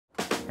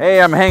Hey,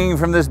 I'm hanging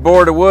from this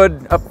board of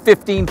wood up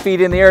 15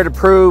 feet in the air to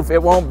prove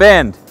it won't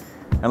bend.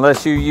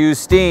 Unless you use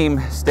steam,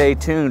 stay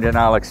tuned and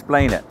I'll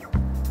explain it.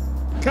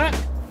 Cut!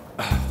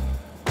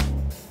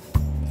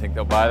 You think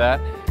they'll buy that?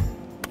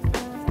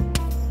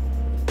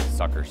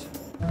 Suckers.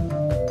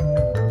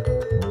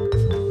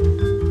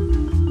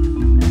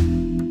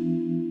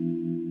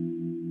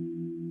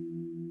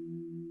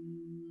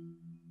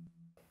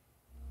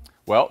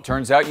 Well,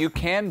 turns out you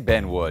can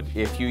bend wood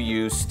if you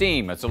use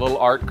steam. It's a little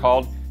art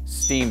called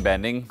steam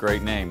bending.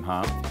 Great name,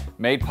 huh?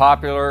 Made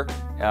popular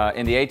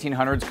in the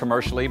 1800s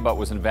commercially, but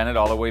was invented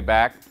all the way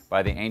back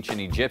by the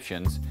ancient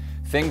Egyptians.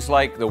 Things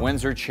like the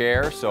Windsor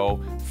chair,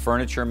 so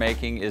furniture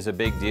making is a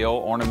big deal,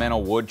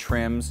 ornamental wood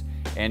trims,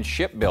 and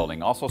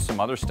shipbuilding. Also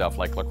some other stuff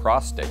like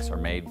lacrosse sticks are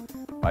made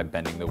by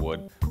bending the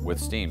wood with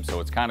steam,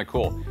 so it's kind of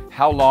cool.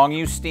 How long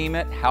you steam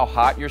it, how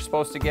hot you're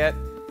supposed to get,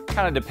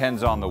 kind of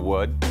depends on the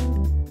wood.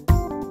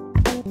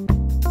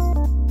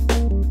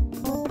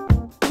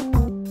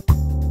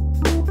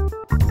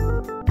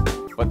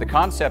 But the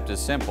concept is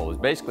simple. It's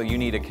basically you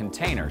need a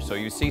container. So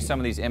you see some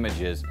of these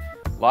images,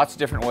 lots of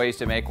different ways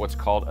to make what's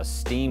called a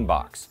steam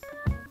box.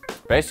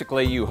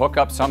 Basically, you hook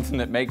up something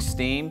that makes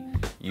steam,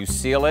 you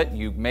seal it,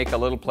 you make a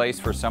little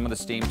place for some of the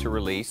steam to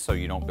release so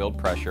you don't build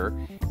pressure,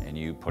 and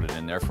you put it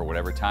in there for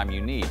whatever time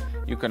you need.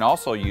 You can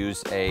also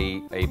use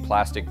a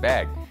plastic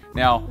bag.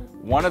 Now,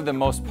 one of the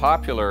most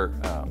popular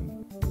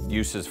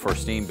uses for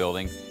steam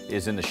building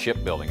is in the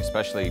shipbuilding,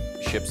 especially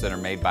ships that are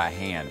made by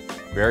hand.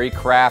 Very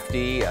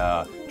crafty,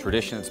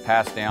 tradition that's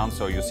passed down,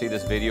 so you'll see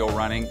this video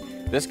running.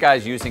 This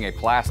guy's using a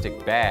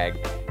plastic bag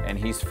and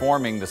he's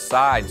forming the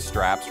side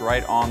straps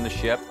right on the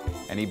ship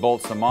and he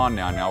bolts them on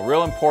now. Now,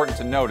 real important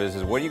to note is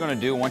what are you going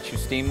to do once you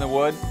steam the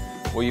wood?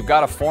 Well, you've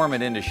got to form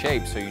it into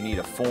shape, so you need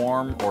a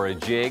form or a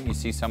jig. You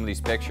see some of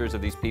these pictures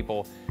of these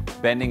people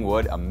bending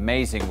wood.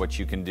 Amazing what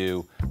you can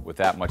do with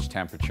that much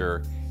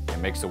temperature. It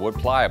makes the wood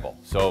pliable.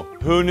 So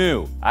who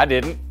knew? I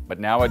didn't, but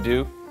now I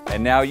do,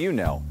 and now you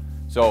know.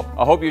 So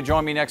I hope you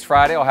join me next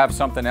Friday. I'll have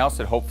something else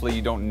that hopefully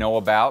you don't know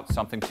about,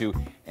 something to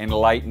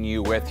enlighten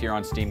you with here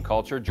on Steam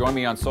Culture. Join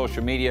me on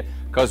social media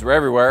because we're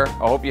everywhere.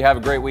 I hope you have a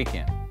great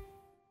weekend.